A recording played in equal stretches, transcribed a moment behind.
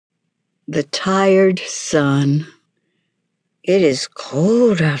The tired sun. "It is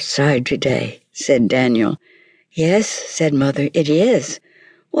cold outside today," said Daniel. "Yes," said Mother, "it is."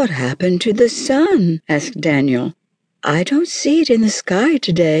 "What happened to the sun?" asked Daniel. "I don't see it in the sky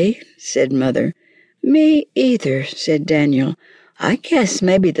today," said Mother. "Me either," said Daniel. "I guess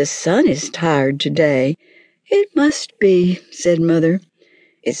maybe the sun is tired today." "It must be," said Mother.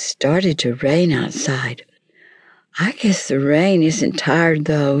 It started to rain outside. "I guess the rain isn't tired,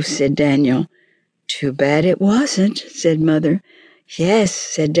 though," said Daniel. "Too bad it wasn't," said Mother. "Yes,"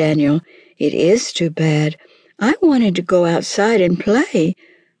 said Daniel, "it is too bad. I wanted to go outside and play."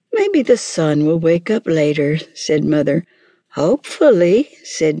 "Maybe the sun will wake up later," said Mother. "Hopefully,"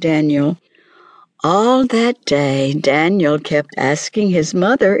 said Daniel. All that day, Daniel kept asking his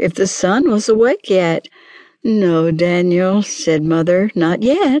mother if the sun was awake yet. "No, Daniel," said Mother, "not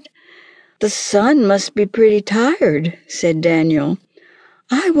yet." "The sun must be pretty tired," said Daniel.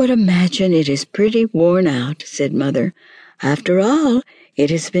 "I would imagine it is pretty worn out," said Mother. "After all, it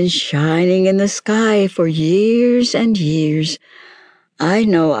has been shining in the sky for years and years." "I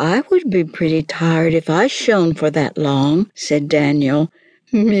know I would be pretty tired if I shone for that long," said Daniel.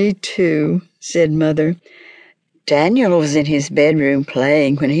 "Me too," said Mother. Daniel was in his bedroom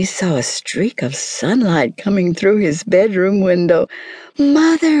playing when he saw a streak of sunlight coming through his bedroom window.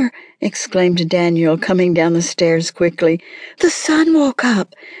 "Mother!" exclaimed Daniel, coming down the stairs quickly. "The sun woke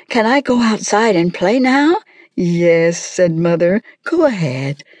up. Can I go outside and play now?" "Yes," said Mother. "Go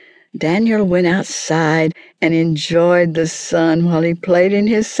ahead." Daniel went outside and enjoyed the sun while he played in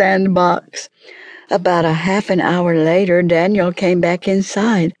his sandbox. About a half an hour later, Daniel came back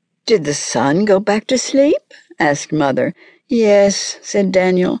inside. "Did the sun go back to sleep?" asked Mother. "Yes," said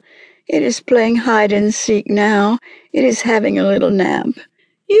Daniel. "It is playing hide and seek now. It is having a little nap."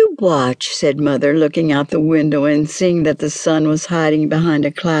 "You watch," said Mother, looking out the window and seeing that the sun was hiding behind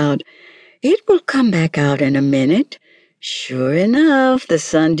a cloud. "It will come back out in a minute." Sure enough, the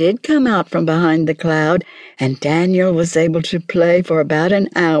sun did come out from behind the cloud, and Daniel was able to play for about an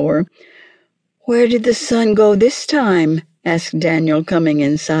hour. "Where did the sun go this time?" asked Daniel, coming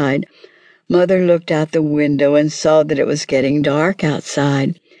inside. Mother looked out the window and saw that it was getting dark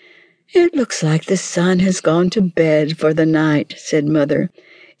outside. "It looks like the sun has gone to bed for the night," said Mother.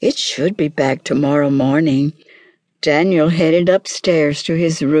 "It should be back tomorrow morning." Daniel headed upstairs to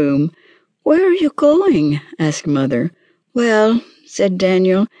his room. "Where are you going?" asked Mother. "Well," said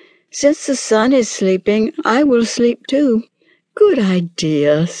Daniel, "since the sun is sleeping, I will sleep too." "Good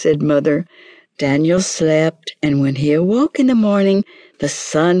idea," said Mother. Daniel slept, and when he awoke in the morning, the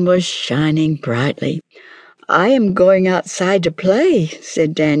sun was shining brightly. "I am going outside to play,"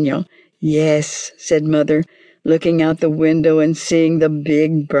 said Daniel. "Yes," said Mother, looking out the window and seeing the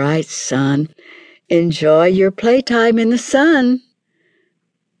big, bright sun. "Enjoy your playtime in the sun."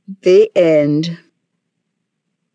 The end.